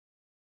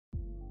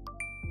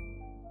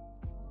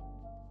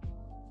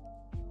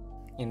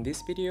In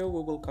this video,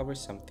 we will cover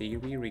some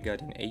theory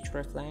regarding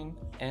Hreflang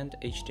and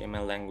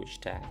HTML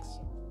language tags.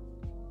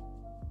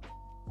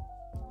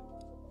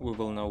 We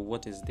will know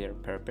what is their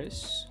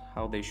purpose,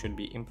 how they should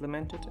be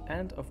implemented,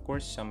 and of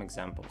course some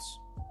examples.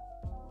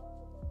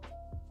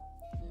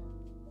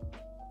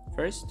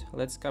 First,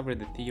 let's cover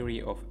the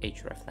theory of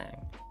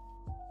Hreflang.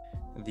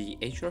 The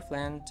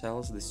Hreflang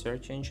tells the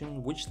search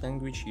engine which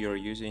language you're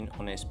using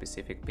on a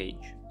specific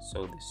page,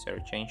 so the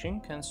search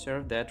engine can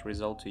serve that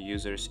result to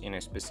users in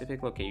a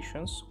specific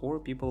locations or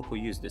people who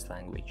use this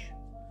language.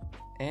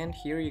 And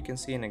here you can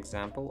see an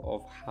example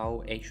of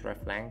how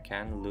Hreflang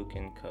can look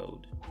in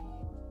code.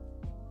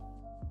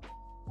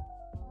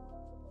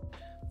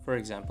 For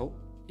example,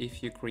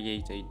 if you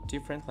create a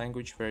different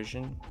language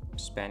version,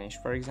 Spanish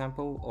for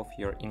example, of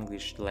your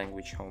English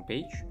language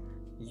homepage,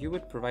 you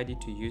would provide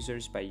it to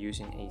users by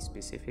using a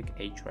specific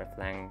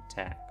Hreflang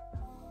tag,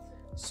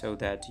 so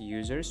that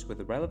users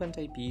with relevant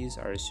IPs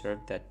are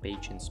served that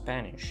page in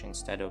Spanish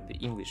instead of the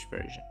English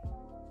version.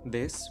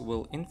 This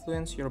will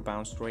influence your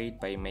bounce rate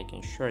by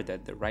making sure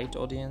that the right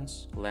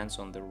audience lands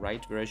on the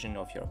right version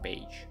of your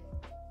page.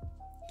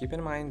 Keep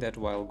in mind that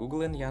while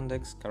Google and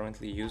Yandex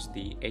currently use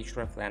the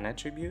Hreflang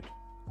attribute,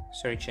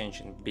 search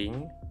engine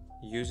Bing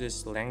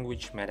uses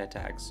language meta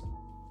tags.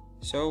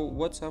 So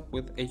what's up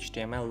with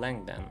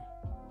HTML-lang then?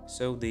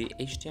 So the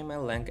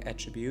HTML-lang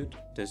attribute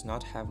does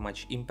not have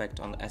much impact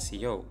on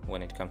SEO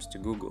when it comes to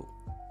Google.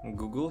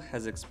 Google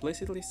has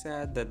explicitly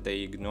said that they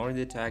ignore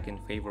the tag in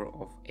favor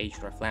of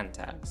Hreflang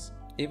tags.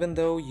 Even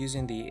though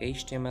using the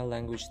HTML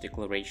language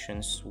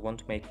declarations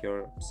won't make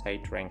your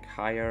site rank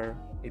higher,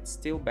 it's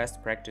still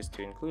best practice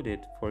to include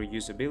it for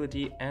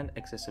usability and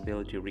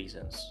accessibility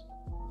reasons.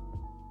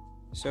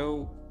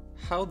 So,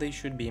 how they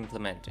should be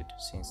implemented,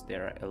 since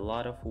there are a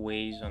lot of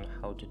ways on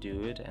how to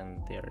do it,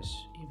 and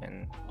there's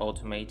even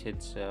automated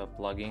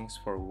plugins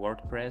for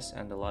WordPress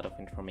and a lot of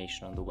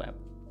information on the web.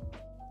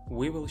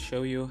 We will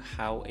show you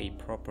how a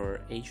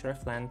proper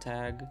Hreflang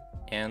tag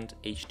and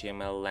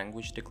HTML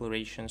language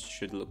declarations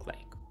should look like.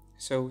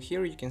 So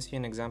here you can see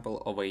an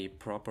example of a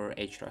proper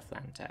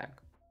Hreflang tag.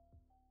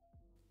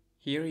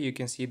 Here you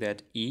can see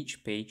that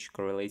each page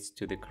correlates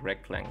to the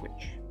correct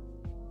language.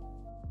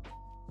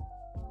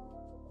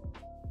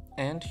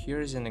 And here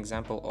is an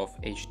example of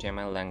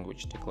HTML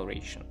language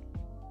declaration.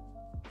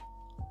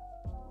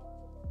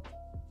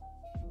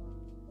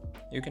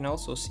 You can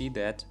also see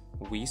that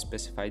we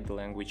specified the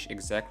language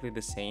exactly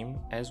the same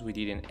as we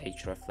did in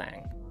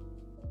Hreflang.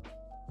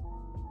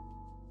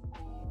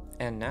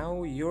 And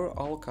now you're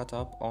all caught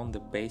up on the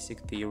basic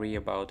theory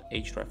about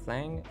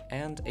Hreflang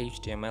and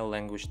HTML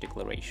language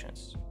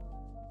declarations.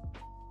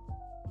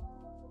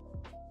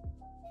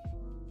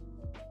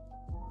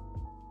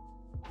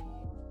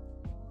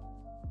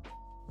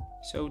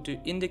 So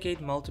to indicate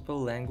multiple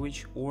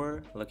language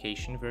or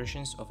location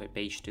versions of a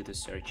page to the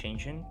search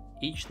engine,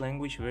 each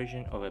language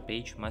version of a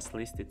page must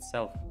list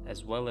itself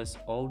as well as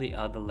all the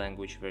other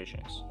language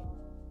versions.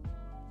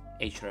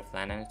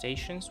 Hreflang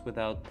annotations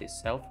without the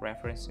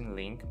self-referencing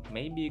link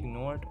may be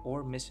ignored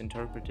or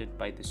misinterpreted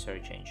by the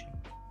search engine.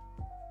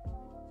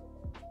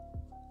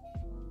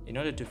 In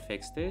order to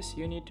fix this,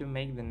 you need to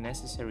make the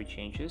necessary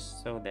changes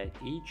so that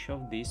each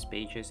of these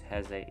pages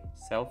has a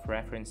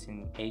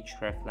self-referencing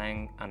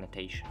Hreflang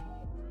annotation.